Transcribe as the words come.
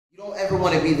You don't ever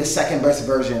want to be the second best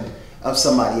version of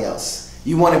somebody else.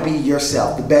 You want to be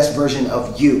yourself, the best version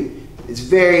of you. It's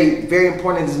very, very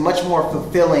important. It's much more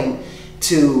fulfilling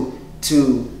to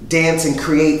dance and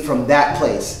create from that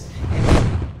place.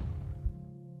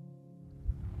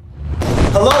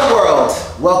 Hello world,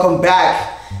 welcome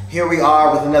back. Here we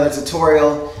are with another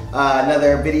tutorial,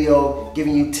 another video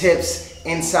giving you tips,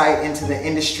 insight into the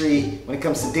industry when it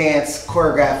comes to dance,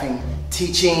 choreographing,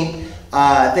 teaching.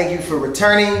 Thank you for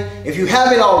returning. If you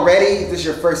haven't already, if this is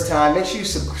your first time, make sure you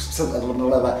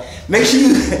subscribe,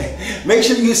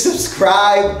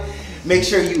 make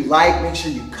sure you like, make sure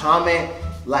you comment.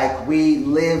 Like, we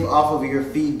live off of your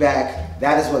feedback.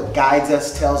 That is what guides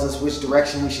us, tells us which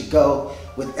direction we should go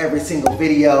with every single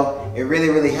video. It really,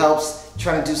 really helps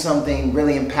trying to do something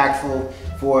really impactful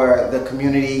for the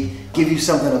community, give you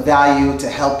something of value to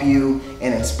help you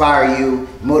and inspire you,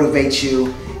 motivate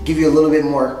you, give you a little bit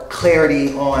more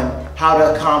clarity on how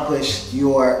to accomplish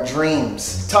your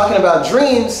dreams. Talking about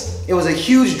dreams, it was a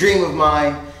huge dream of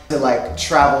mine to like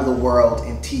travel the world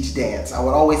and teach dance. I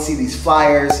would always see these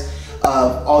flyers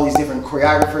of all these different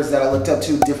choreographers that I looked up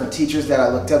to, different teachers that I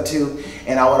looked up to,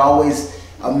 and I would always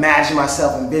imagine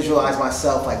myself and visualize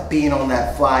myself like being on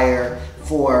that flyer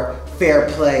for Fair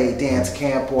Play Dance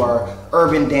Camp or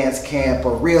Urban Dance Camp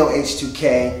or Real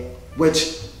H2K,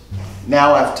 which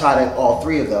now I've taught at all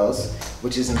three of those,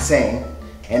 which is insane.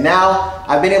 And now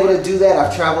I've been able to do that.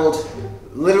 I've traveled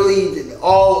literally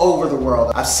all over the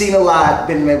world. I've seen a lot,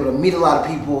 been able to meet a lot of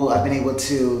people. I've been able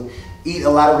to eat a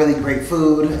lot of really great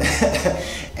food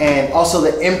and also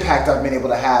the impact I've been able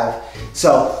to have.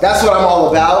 So that's what I'm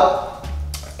all about,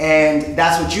 and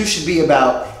that's what you should be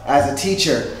about as a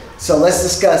teacher. So let's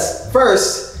discuss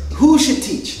first, who should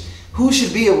teach? Who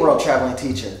should be a world traveling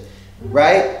teacher,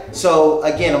 right? So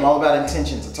again, I'm all about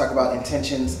intentions. I talk about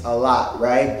intentions a lot,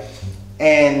 right?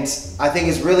 And I think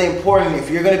it's really important, if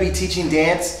you're gonna be teaching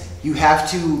dance, you have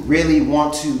to really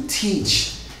want to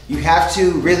teach. You have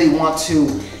to really want to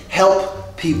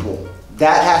help people.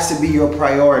 That has to be your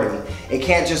priority. It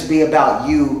can't just be about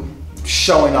you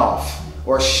showing off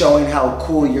or showing how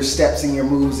cool your steps and your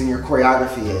moves and your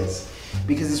choreography is.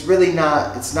 Because it's really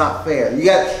not, it's not fair. You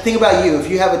got to think about you. If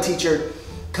you have a teacher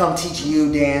come teach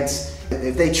you dance,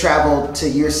 if they travel to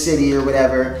your city or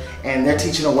whatever and they're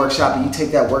teaching a workshop and you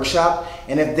take that workshop,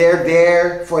 and if they're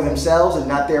there for themselves and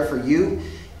not there for you,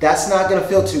 that's not going to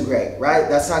feel too great, right?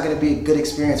 That's not going to be a good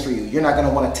experience for you. You're not going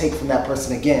to want to take from that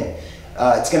person again.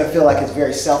 It's going to feel like it's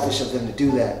very selfish of them to do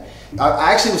that.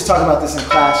 I actually was talking about this in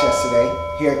class yesterday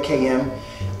here at KM.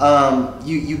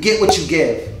 You get what you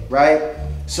give, right?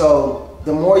 So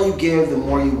the more you give, the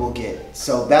more you will get.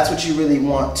 So that's what you really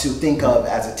want to think of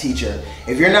as a teacher.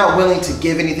 If you're not willing to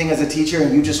give anything as a teacher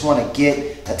and you just want to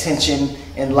get attention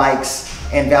and likes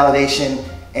and validation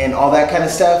and all that kind of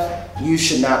stuff, you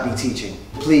should not be teaching.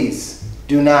 Please,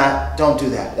 don't do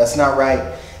that. That's not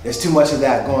right. There's too much of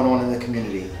that going on in the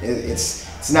community.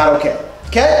 It's not okay.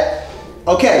 Okay?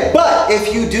 Okay, but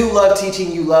if you do love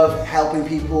teaching, you love helping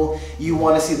people, you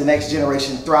want to see the next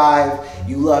generation thrive,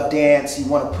 you love dance, you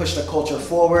want to push the culture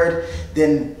forward,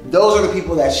 then those are the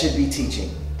people that should be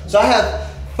teaching. So I have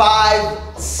 5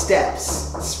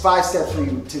 steps. It's 5 steps for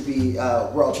you to be a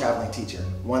world traveling teacher.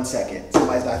 1 second.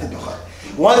 Somebody's at the door.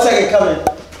 1 second, coming.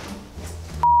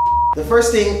 The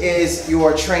first thing is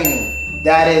your training.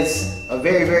 That is a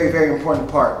very, very, very important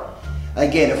part.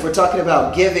 Again, if we're talking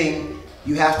about giving,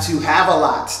 you have to have a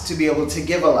lot to be able to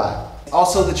give a lot.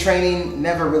 Also, the training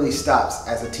never really stops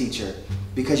as a teacher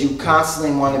because you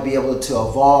constantly want to be able to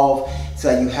evolve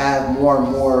so that you have more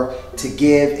and more to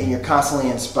give and you're constantly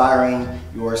inspiring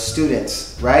your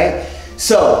students, right?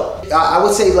 So I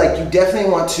would say, like, you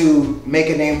definitely want to make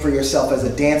a name for yourself as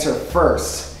a dancer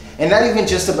first. And not even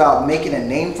just about making a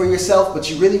name for yourself, but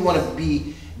you really want to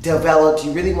be developed,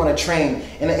 you really want to train.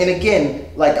 And again,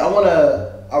 like,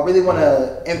 I really want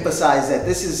to emphasize that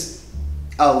this is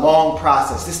a long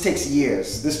process. This takes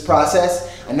years. This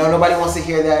process, I know nobody wants to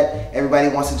hear that. Everybody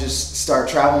wants to just start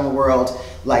traveling the world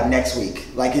like next week.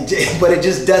 But it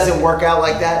just doesn't work out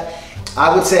like that.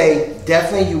 I would say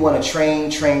definitely you want to train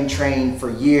for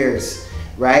years,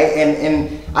 right?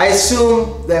 And I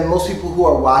assume that most people who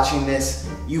are watching this,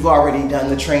 you've already done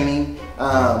the training.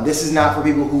 This is not for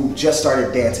people who just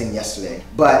started dancing yesterday.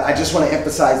 But I just want to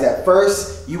emphasize that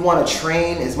first, you want to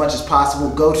train as much as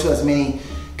possible. Go to as many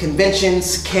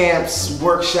conventions, camps,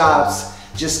 workshops.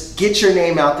 Just get your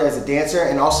name out there as a dancer,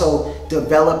 and also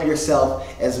develop yourself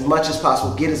as much as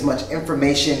possible. Get as much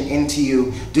information into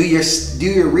you. Do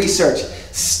your research,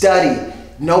 study,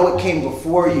 know what came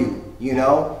before you. You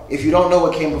know, if you don't know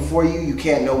what came before you, you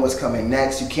can't know what's coming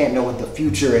next. You can't know what the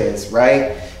future is,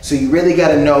 right? So you really got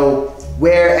to know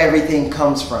where everything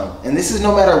comes from. And this is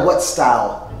no matter what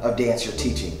style of dance you're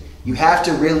teaching. You have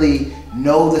to really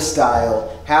know the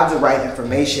style, have the right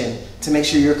information to make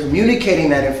sure you're communicating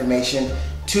that information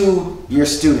to your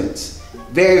students.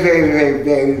 Very, very, very,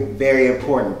 very, very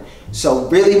important. So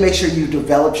really make sure you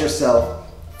develop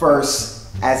yourself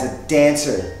first as a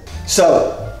dancer.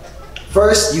 So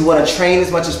first, you want to train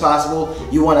as much as possible.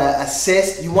 You want to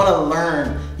assist. You want to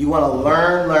learn. You want to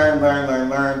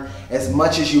learn as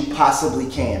much as you possibly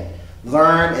can.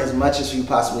 Learn as much as you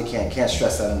possibly can. Can't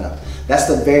stress that enough. That's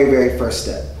the very, very first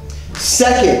step.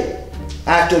 Second,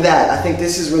 after that, I think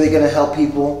this is really going to help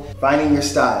people finding your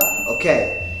style.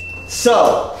 Okay,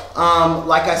 so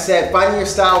like I said, finding your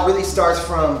style really starts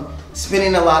from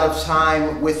spending a lot of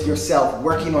time with yourself,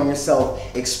 working on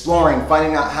yourself, exploring,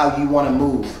 finding out how you want to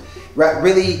move.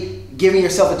 Really giving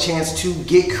yourself a chance to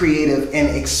get creative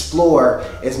and explore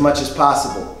as much as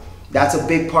possible. That's a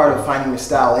big part of finding your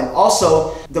style. And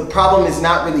also, the problem is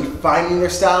not really finding your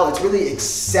style, it's really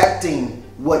accepting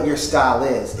what your style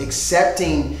is.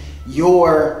 Accepting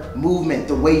your movement,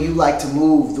 the way you like to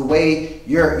move, the way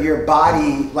your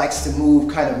body likes to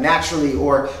move kind of naturally,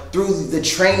 or through the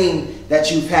training that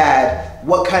you've had,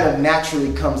 what kind of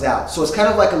naturally comes out. So it's kind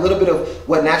of like a little bit of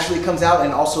what naturally comes out,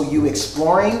 and also you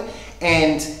exploring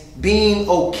and being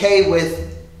okay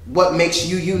with what makes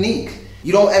you unique.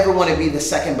 You don't ever want to be the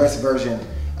second best version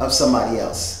of somebody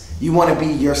else. You want to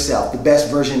be yourself, the best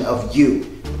version of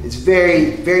you. It's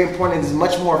very, very important. It's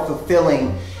much more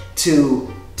fulfilling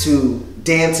to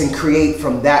dance and create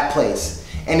from that place.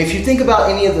 And if you think about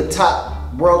any of the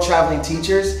top world traveling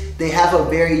teachers, they have a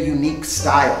very unique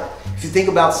style. If you think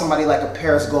about somebody like a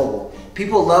Paris Goebel,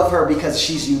 people love her because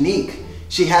she's unique.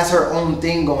 She has her own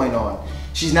thing going on.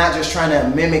 She's not just trying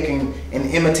to mimic and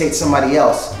imitate somebody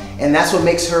else. And that's what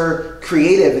makes her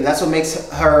creative, and that's what makes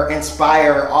her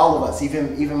inspire all of us,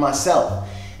 even myself.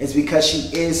 It's because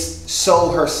she is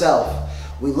so herself.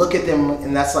 We look at them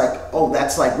and that's like, oh,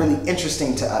 that's like really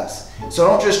interesting to us. So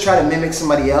don't just try to mimic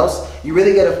somebody else. You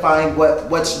really got to find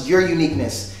what's your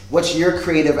uniqueness, what's your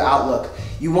creative outlook.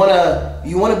 You wanna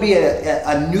be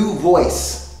a new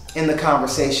voice in the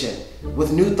conversation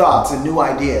with new thoughts and new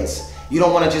ideas. You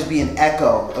don't want to just be an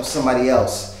echo of somebody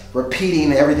else,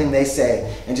 repeating everything they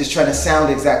say and just trying to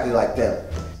sound exactly like them,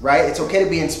 right? It's okay to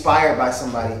be inspired by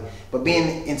somebody, but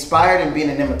being inspired and being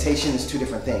an imitation is two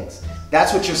different things.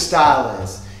 That's what your style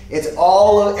is. It's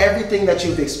everything that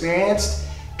you've experienced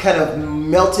kind of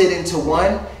melted into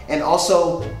one, and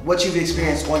also what you've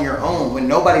experienced on your own when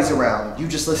nobody's around, you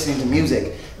just listening to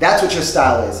music. That's what your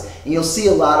style is. And you'll see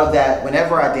a lot of that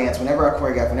whenever I dance, whenever I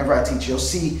choreograph, whenever I teach. You'll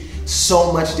see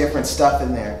so much different stuff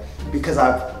in there because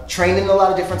I've trained in a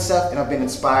lot of different stuff and I've been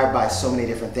inspired by so many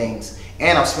different things.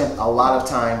 And I've spent a lot of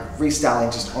time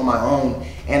freestyling just on my own,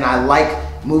 and I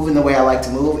like moving the way I like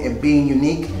to move and being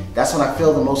unique. That's when I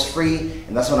feel the most free,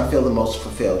 and that's when I feel the most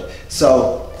fulfilled.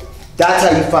 So that's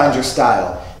how you find your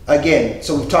style. Again,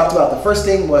 so we've talked about the first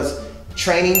thing was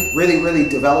training, really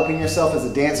developing yourself as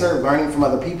a dancer, learning from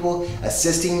other people,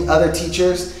 assisting other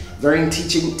teachers, learning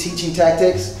teaching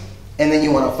tactics, and then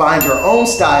you want to find your own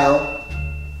style.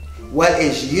 What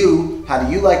is you? How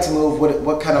do you like to move?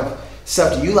 What kind of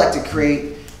stuff do you like to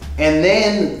create? And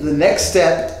then the next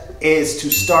step is to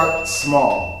start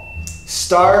small.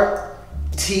 Start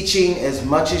teaching as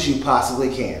much as you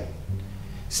possibly can.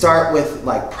 Start with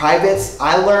like privates.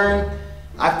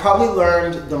 I've probably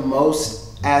learned the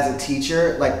most as a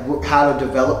teacher, like how to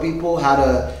develop people, how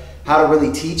to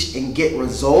really teach and get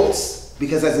results.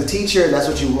 Because as a teacher, that's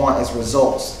what you want is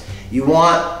results. You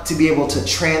want to be able to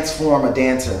transform a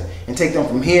dancer and take them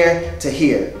from here to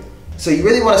here. So you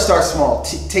really want to start small.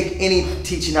 Take any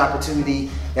teaching opportunity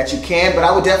that you can, but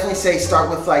I would definitely say start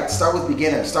with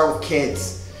beginners, start with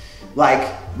kids.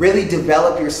 Like really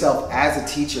develop yourself as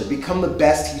a teacher. Become the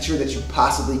best teacher that you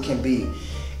possibly can be.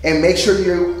 And make sure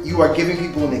you are giving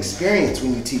people an experience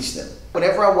when you teach them.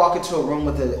 Whenever I walk into a room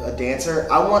with a dancer,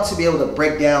 I want to be able to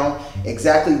break down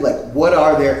exactly like what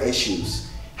are their issues.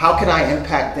 How can I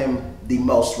impact them the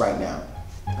most right now?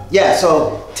 Yeah,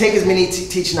 so take as many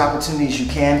teaching opportunities you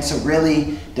can to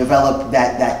really develop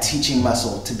that teaching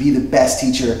muscle, to be the best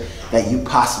teacher that you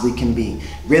possibly can be.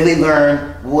 Really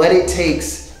learn what it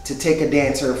takes to take a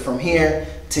dancer from here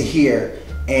to here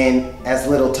in as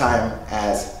little time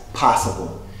as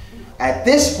possible. At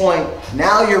this point,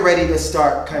 now you're ready to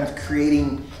start kind of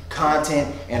creating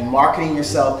content and marketing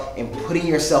yourself and putting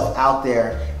yourself out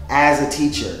there as a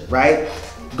teacher, right?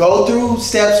 Go through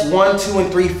steps 1, 2,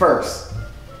 and 3 first.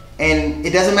 And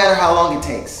it doesn't matter how long it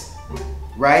takes.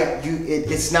 right?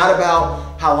 It's not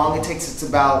about how long it takes, it's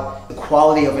about the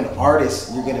quality of an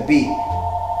artist you're gonna be.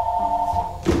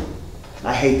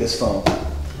 I hate this phone.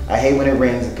 I hate when it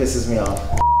rings, it pisses me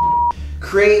off.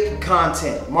 Create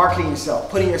content, marketing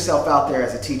yourself, putting yourself out there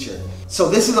as a teacher. So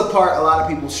this is a part a lot of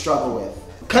people struggle with.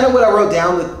 Kind of what I wrote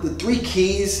down, the 3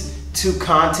 keys to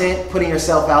content, putting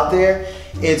yourself out there,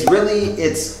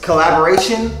 it's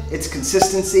collaboration, it's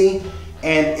consistency,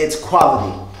 and it's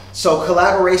quality. So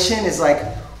collaboration is like,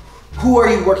 who are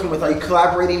you working with? Are you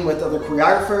collaborating with other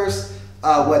choreographers?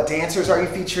 What dancers are you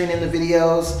featuring in the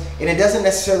videos? And it doesn't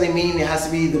necessarily mean it has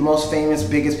to be the most famous,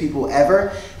 biggest people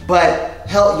ever, but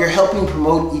you're helping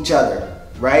promote each other,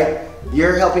 right?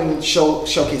 You're helping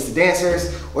showcase the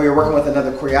dancers, or you're working with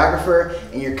another choreographer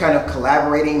and you're kind of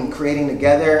collaborating and creating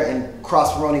together and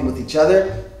cross-promoting with each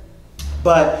other.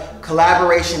 But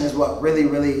collaboration is what really,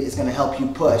 really is gonna help you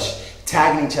push.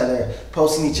 Tagging each other,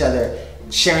 posting each other,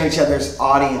 sharing each other's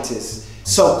audiences.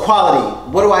 So quality,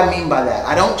 what do I mean by that?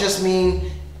 I don't just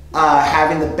mean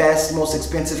having the best, most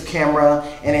expensive camera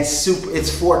and it's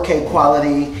 4K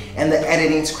quality and the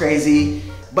editing's crazy,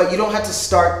 but you don't have to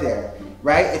start there,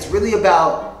 right? It's really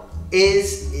about,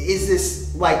 is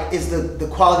the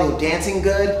quality of dancing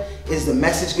good? Is the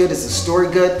message good? Is the story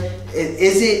good?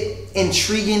 Is it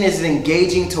intriguing? Is it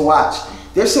engaging to watch?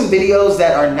 There's some videos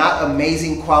that are not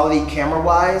amazing quality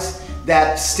camera-wise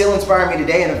that still inspire me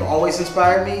today and have always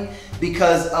inspired me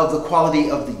because of the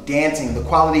quality of the dancing, the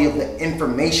quality of the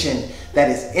information that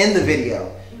is in the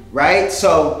video, right?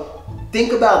 So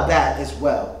think about that as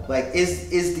well. Like,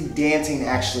 is the dancing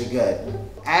actually good?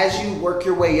 As you work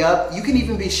your way up, you can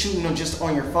even be shooting them just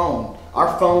on your phone.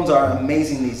 Our phones are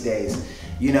amazing these days,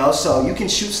 you know? So you can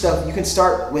shoot stuff, you can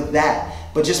start with that,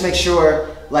 but just make sure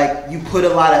like you put a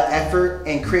lot of effort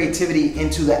and creativity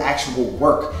into the actual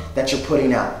work that you're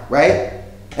putting out, right?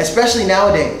 Especially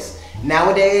nowadays.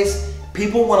 Nowadays,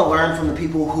 people want to learn from the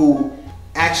people who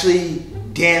actually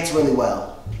dance really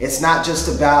well. It's not just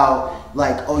about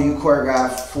like, oh, you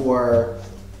choreograph for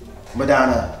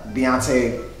Madonna,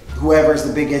 Beyonce, whoever's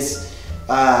the biggest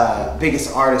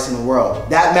artist in the world.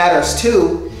 That matters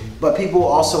too, but people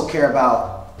also care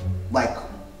about like,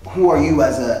 who are you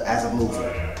as a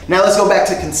mover? Now let's go back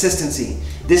to consistency.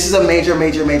 This is a major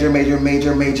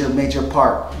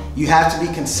part. You have to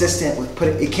be consistent with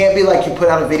it can't be like you put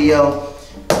out a video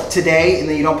today and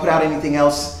then you don't put out anything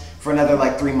else for another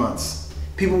like 3 months.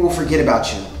 People will forget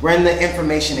about you. We're in the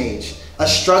information age. A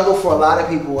struggle for a lot of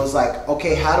people is like,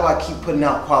 okay, how do I keep putting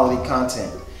out quality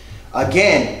content?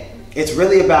 Again, it's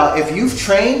really about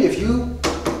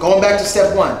going back to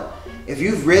step 1, if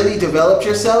you've really developed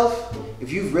yourself,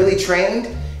 if you've really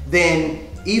trained, then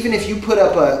even if you put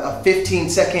up a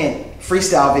 15-second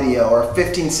freestyle video or a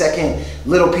 15-second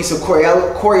little piece of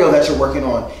choreo that you're working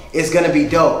on, it's gonna be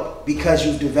dope because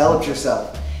you've developed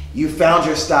yourself. You found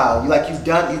your style.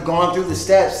 You've gone through the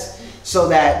steps so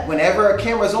that whenever a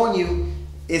camera's on you,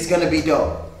 it's gonna be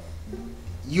dope.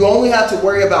 You only have to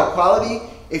worry about quality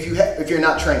if you're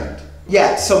not trained.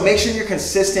 Yeah, so make sure you're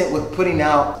consistent with putting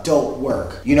out dope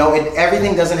work. You know,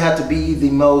 everything doesn't have to be the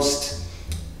most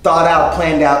thought out,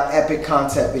 planned out, epic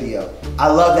concept video. I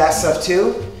love that stuff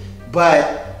too,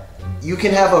 but you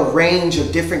can have a range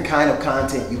of different kind of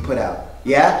content you put out,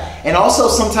 yeah? And also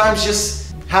sometimes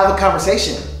just have a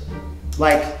conversation.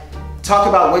 Like, talk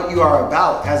about what you are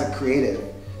about as a creative.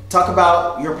 Talk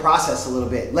about your process a little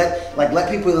bit. Let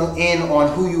people in on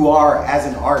who you are as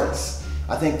an artist.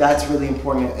 I think that's really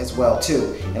important as well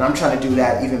too. And I'm trying to do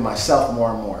that even myself more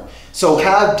and more. So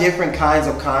have different kinds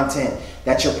of content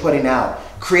that you're putting out.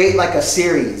 Create like a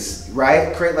series,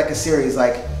 right? Create like a series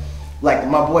like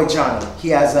my boy Johnny. He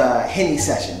has Henny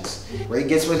sessions where he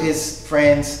gets with his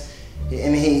friends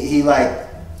and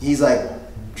he's like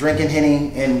drinking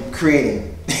Henny and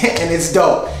creating. And it's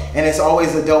dope. And it's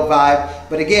always a dope vibe.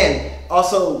 But again,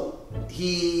 also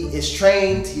he is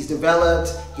trained, he's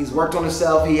developed, he's worked on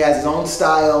himself, he has his own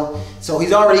style. So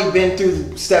he's already been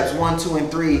through steps 1, 2, and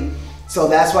 3. So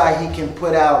that's why he can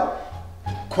put out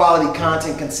quality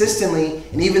content consistently.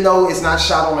 And even though it's not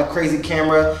shot on a crazy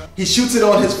camera, he shoots it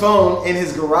on his phone in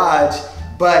his garage,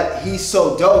 but he's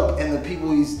so dope and the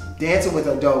people he's dancing with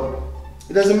are dope.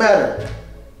 It doesn't matter.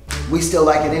 We still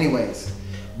like it anyways.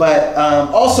 But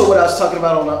also what I was talking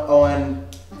about on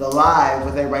the live,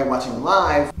 with everybody watching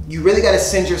live, you really got to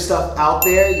send your stuff out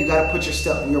there. You got to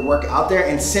put your work out there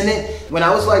and send it. When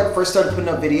I was first started putting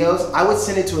up videos, I would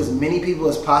send it to as many people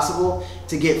as possible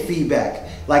to get feedback.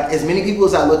 Like as many people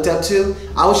as I looked up to,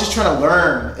 I was just trying to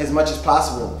learn as much as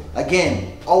possible.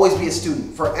 Again, always be a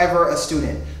student, forever a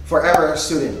student, forever a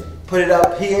student. Put it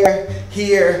up here,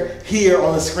 here, here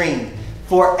on the screen.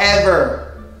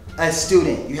 Forever a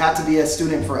student. You have to be a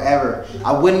student forever.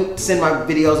 I wouldn't send my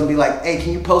videos and be like, hey,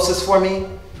 can you post this for me?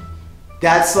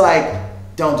 That's like,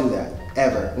 don't do that,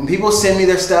 ever. When people send me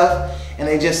their stuff and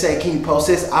they just say, can you post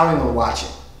this? I don't even watch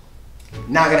it.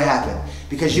 Not gonna happen.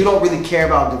 Because you don't really care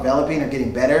about developing or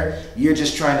getting better. You're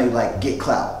just trying to like get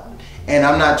clout. And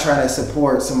I'm not trying to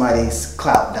support somebody's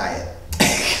clout diet.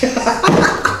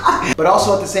 But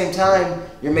also at the same time,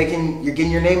 you're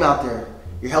getting your name out there.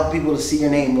 You're helping people to see your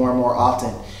name more and more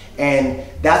often. And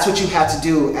that's what you have to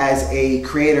do as a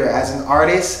creator, as an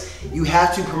artist. You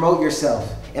have to promote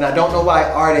yourself. And I don't know why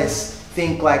artists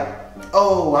think like,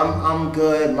 oh, I'm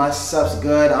good, my stuff's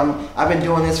good. I've been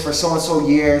doing this for so and so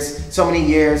many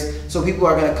years, so people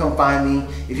are gonna come find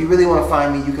me. If you really want to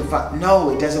find me, you can find. No,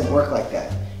 it doesn't work like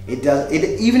that.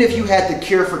 Even if you had the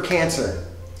cure for cancer,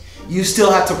 you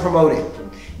still have to promote it.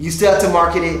 You still have to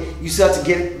market it. You still have to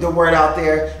get the word out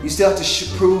there. You still have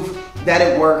to prove that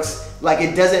it works. Like,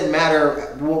 it doesn't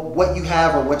matter what you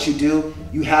have or what you do.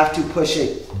 You have to push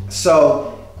it.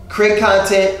 So create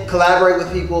content, collaborate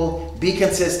with people, be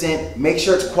consistent, make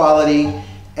sure it's quality,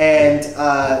 and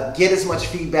get as much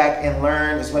feedback and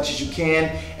learn as much as you can,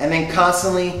 and then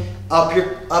constantly up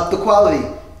the quality,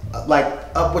 like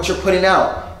up what you're putting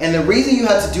out. And the reason you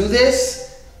have to do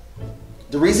this,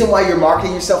 the reason why you're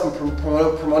marketing yourself and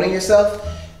promoting yourself,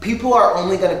 people are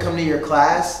only gonna come to your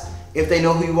class if they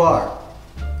know who you are.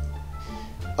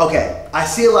 Okay, I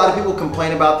see a lot of people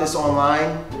complain about this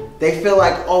online. They feel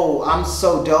like, oh, I'm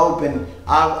so dope and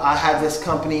I have this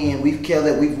company and we've killed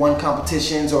it, we've won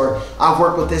competitions, or I've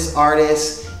worked with this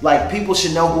artist. Like, people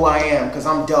should know who I am because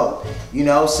I'm dope, you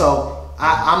know? So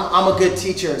I'm a good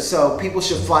teacher, so people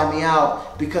should fly me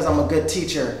out because I'm a good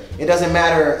teacher. It doesn't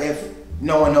matter if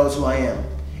no one knows who I am.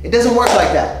 It doesn't work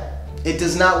like that. It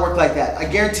does not work like that. I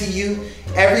guarantee you,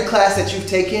 every class that you've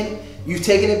taken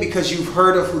it because you've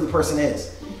heard of who the person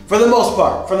is. For the most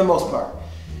part,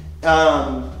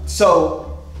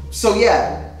 So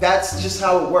yeah, that's just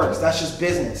how it works. That's just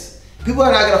business. People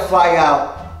are not gonna fly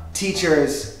out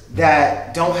teachers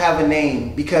that don't have a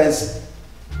name because,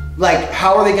 like,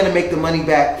 how are they gonna make the money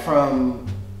back from,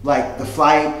 like, the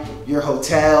flight, your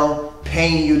hotel,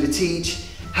 paying you to teach?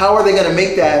 How are they gonna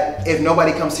make that if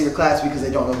nobody comes to your class because they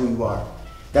don't know who you are?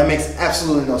 That makes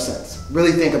absolutely no sense.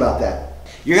 Really think about that.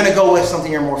 You're gonna go with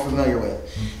something you're more familiar with.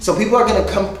 So people are gonna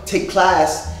come take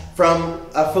class from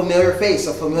a familiar face,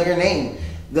 a familiar name,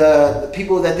 the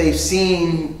people that they've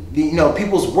seen,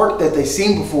 people's work that they've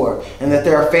seen before and that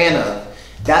they're a fan of.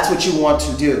 That's what you want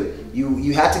to do.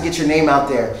 You have to get your name out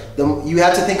there. You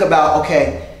have to think about,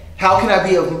 okay, how can I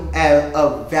be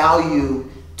of value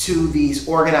to these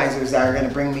organizers that are gonna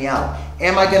bring me out?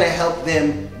 Am I gonna help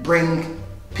them bring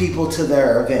people to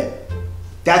their event?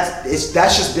 That's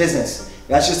just business.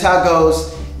 That's just how it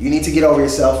goes. You need to get over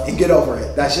yourself and get over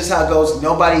it. That's just how it goes.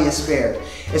 Nobody is spared.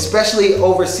 Especially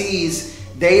overseas,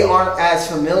 they aren't as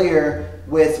familiar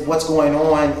with what's going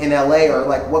on in LA or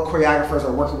like what choreographers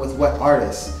are working with what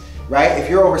artists, right? If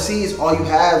you're overseas, all you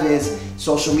have is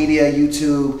social media,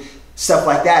 YouTube, stuff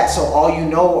like that. So all you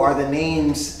know are the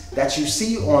names that you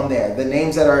see on there, the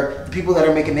names that are the people that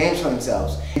are making names for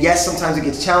themselves. Yes, sometimes it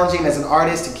gets challenging as an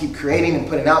artist to keep creating and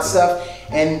putting out stuff.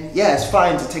 And yeah, it's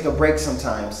fine to take a break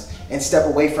sometimes and step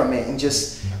away from it and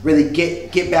just really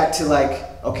get back to like,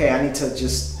 okay, I need to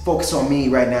just focus on me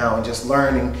right now and just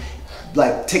learn and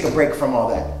like take a break from all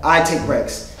that. I take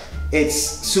breaks. It's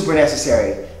super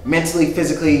necessary. Mentally,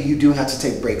 physically, you do have to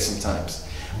take breaks sometimes.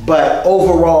 But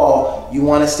overall, you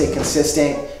want to stay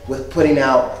consistent with putting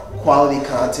out quality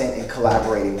content and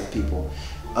collaborating with people.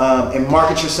 And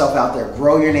market yourself out there.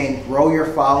 Grow your name, grow your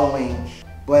following.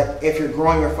 But if you're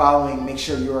growing your following, make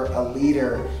sure you're a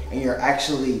leader and you're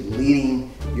actually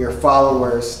leading your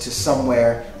followers to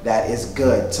somewhere that is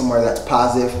good, somewhere that's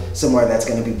positive, somewhere that's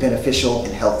going to be beneficial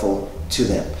and helpful to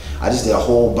them. I just did a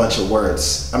whole bunch of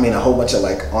words. I mean, a whole bunch of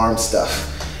like arm stuff.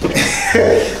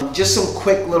 Just some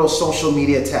quick little social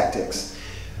media tactics.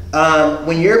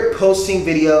 When you're posting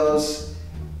videos,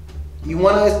 you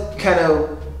want to kind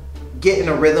of get in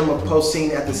a rhythm of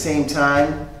posting at the same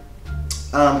time.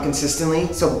 Consistently,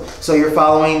 so your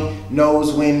following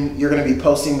knows when you're going to be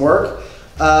posting work.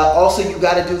 Also, you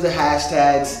got to do the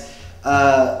hashtags.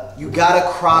 You got to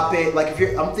crop it. Like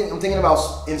if I'm thinking about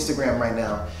Instagram right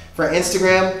now. For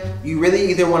Instagram, you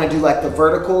really either want to do like the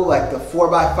vertical, like the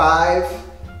 4x5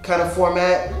 kind of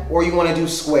format, or you want to do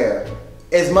square.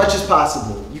 As much as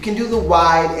possible. You can do the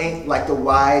wide, like the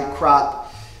wide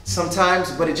crop sometimes,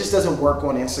 but it just doesn't work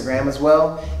on Instagram as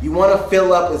well. You want to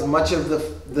fill up as much of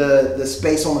the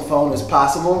space on the phone as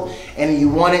possible, and you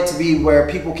want it to be where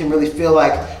people can really feel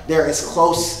like they're as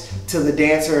close to the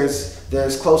dancers they're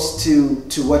as close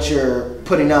to what you're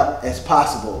putting up as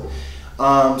possible.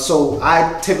 So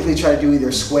I typically try to do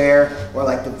either square or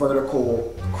like the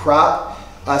vertical crop.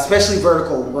 Especially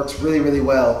vertical works really, really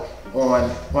well on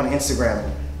Instagram.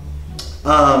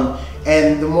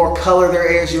 And the more color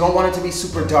there is, you don't want it to be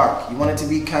super dark. You want it to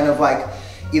be kind of like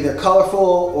either colorful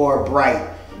or bright.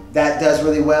 That does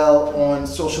really well on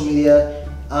social media.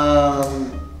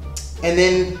 And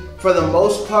then for the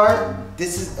most part,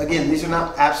 this is, again, these are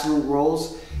not absolute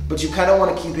rules, but you kind of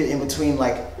want to keep it in between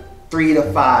like 3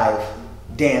 to 5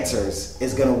 dancers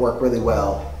is going to work really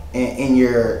well in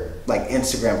your like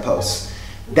Instagram posts.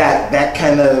 That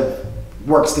kind of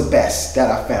works the best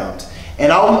that I found.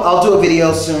 And I'll do a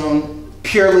video soon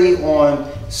purely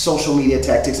on social media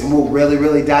tactics, and we'll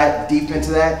really dive deep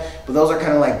into that. But those are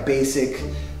kind of like basic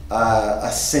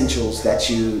essentials that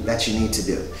you need to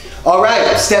do. All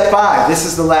right, step 5. This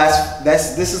is the last.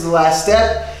 This is the last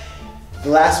step. The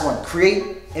last one: create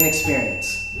an experience.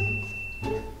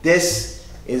 This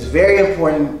is very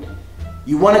important.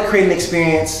 You want to create an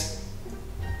experience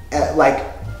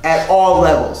at all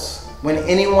levels. When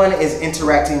anyone is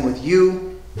interacting with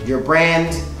you, your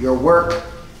brand, your work,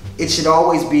 it should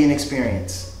always be an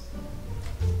experience.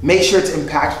 Make sure it's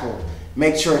impactful.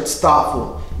 Make sure it's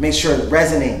thoughtful. Make sure it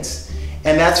resonates.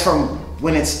 And that's from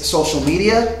when it's social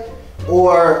media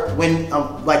or when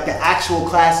like the actual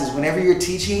classes. Whenever you're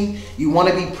teaching, you want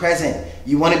to be present.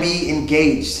 You want to be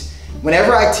engaged.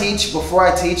 Whenever I teach, before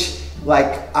I teach,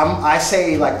 like I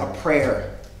say like a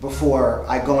prayer before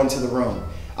I go into the room.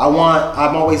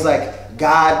 I'm always like,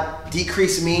 God,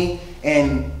 decrease me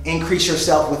and increase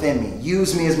yourself within me.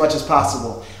 Use me as much as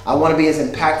possible. I want to be as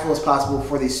impactful as possible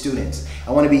for these students.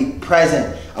 I want to be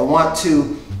present. I want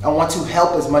to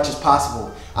help as much as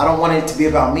possible. I don't want it to be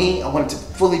about me. I want it to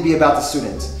fully be about the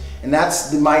students. And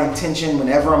that's my intention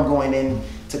whenever I'm going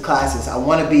into classes. I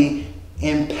want to be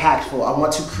impactful. I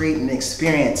want to create an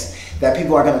experience that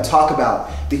people are going to talk about.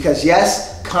 Because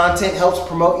yes, content helps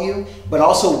promote you, but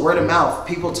also word of mouth.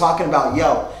 People talking about,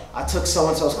 yo, I took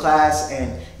so-and-so's class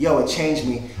and yo, it changed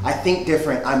me. I think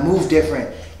different. I move different.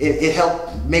 It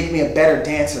helped make me a better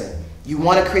dancer. You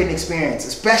want to create an experience,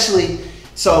 especially,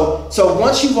 so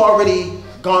once you've already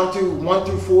gone through 1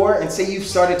 through 4 and say you've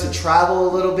started to travel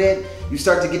a little bit, you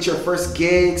start to get your first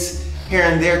gigs here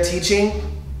and there teaching,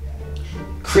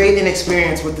 create an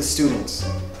experience with the students.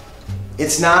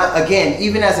 It's not, again,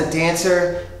 even as a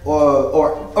dancer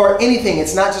or anything,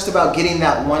 it's not just about getting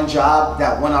that one job,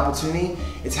 that one opportunity.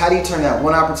 It's how do you turn that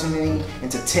one opportunity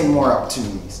into 10 more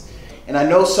opportunities. And I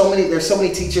know there's so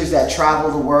many teachers that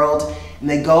travel the world and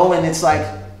they go and it's like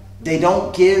they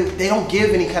don't give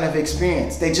any kind of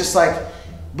experience. They just like,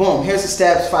 boom, here's the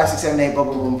steps, 5, 6, 7, 8, boom,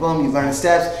 boom, boom, boom. You learn the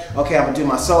steps. Okay, I'm gonna do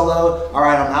my solo. All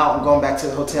right, I'm out. I'm going back to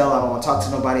the hotel. I don't want to talk to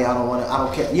nobody. I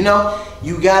don't care. You know,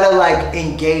 you gotta like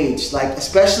engage. Like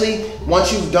especially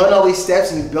once you've done all these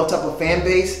steps and you've built up a fan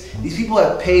base. These people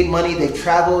have paid money. They've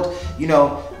traveled. You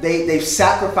know, they've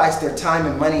sacrificed their time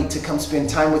and money to come spend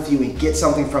time with you and get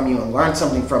something from you and learn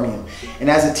something from you. And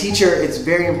as a teacher, it's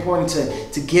very important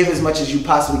to give as much as you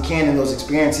possibly can in those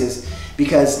experiences.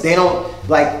 Because they don't,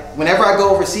 like, whenever I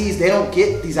go overseas, they don't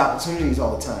get these opportunities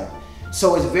all the time.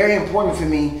 So it's very important for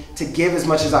me to give as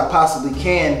much as I possibly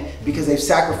can because they've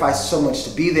sacrificed so much to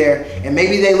be there. And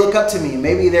maybe they look up to me,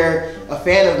 maybe they're a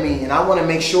fan of me, and I want to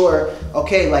make sure,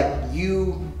 okay, like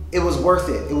it was worth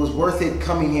it. It was worth it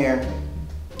coming here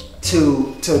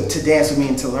to dance with me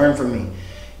and to learn from me.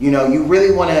 You know, you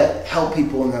really want to help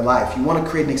people in their life. You want to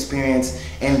create an experience,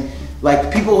 and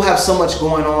like people have so much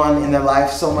going on in their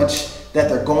life, so much that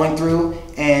they're going through,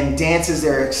 and dance is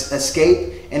their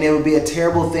escape, and it would be a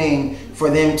terrible thing for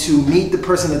them to meet the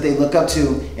person that they look up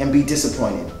to and be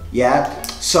disappointed. Yeah?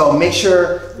 So make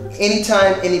sure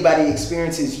anytime anybody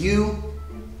experiences you,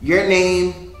 your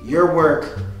name, your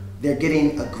work, they're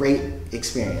getting a great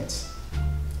experience.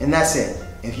 And that's it.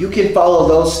 If you can follow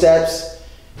those steps,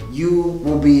 you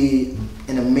will be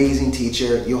an amazing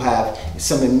teacher. You'll have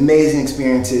some amazing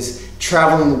experiences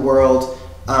traveling the world.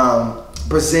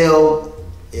 Brazil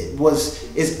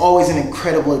is always an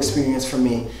incredible experience for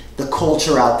me. The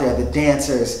culture out there, the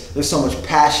dancers, there's so much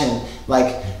passion.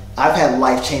 Like, I've had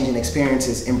life-changing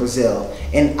experiences in Brazil,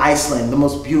 in Iceland, the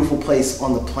most beautiful place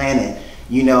on the planet.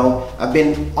 You know, I've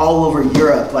been all over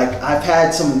Europe. Like, I've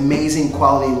had some amazing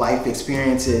quality life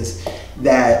experiences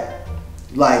that,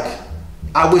 like,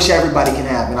 I wish everybody can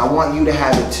have, and I want you to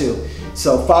have it too.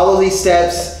 So follow these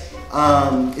steps.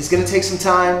 It's gonna take some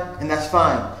time, and that's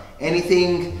fine.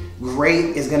 Anything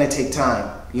great is gonna take time,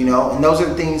 you know? And those are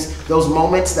the things, those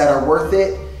moments that are worth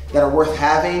it, that are worth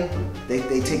having,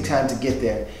 they take time to get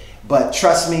there. But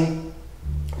trust me,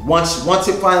 once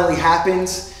it finally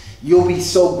happens, you'll be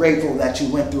so grateful that you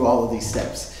went through all of these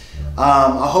steps.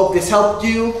 I hope this helped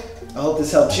you. I hope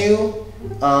this helped you.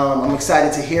 I'm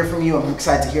excited to hear from you. I'm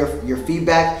excited to hear your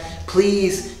feedback.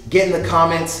 Please get in the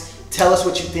comments. Tell us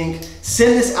what you think.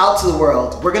 Send this out to the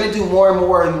world. We're gonna do more and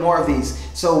more and more of these.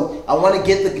 So I wanna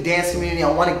get the dance community,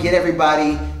 I wanna get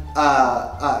everybody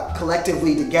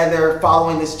collectively together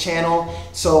following this channel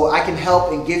so I can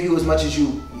help and give you as much as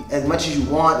you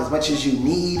want, as much as you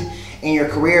need in your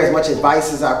career, as much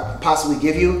advice as I possibly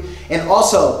give you. And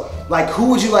also, like, who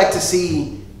would you like to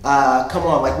see come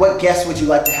on? Like, what guests would you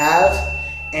like to have?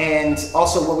 And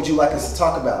also, what would you like us to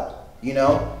talk about? You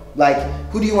know, like,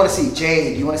 who do you want to see?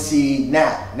 Jay? Do you want to see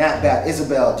Nat,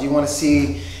 Isabel? Do you want to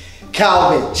see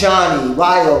Calvin, Johnny,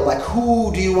 Lyle? Like,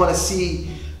 who do you want to see?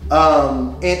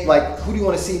 Who do you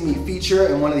want to see me feature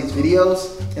in one of these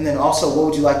videos? And then also, what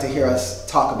would you like to hear us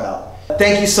talk about?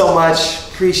 Thank you so much.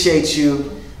 Appreciate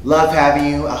you. Love having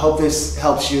you. I hope this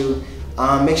helps you.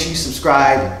 Make sure you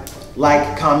subscribe,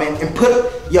 like, comment, and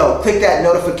click that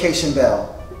notification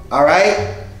bell. All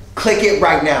right? Click it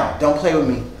right now. Don't play with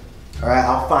me. All right?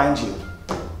 I'll find you.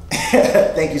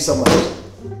 Thank you so much.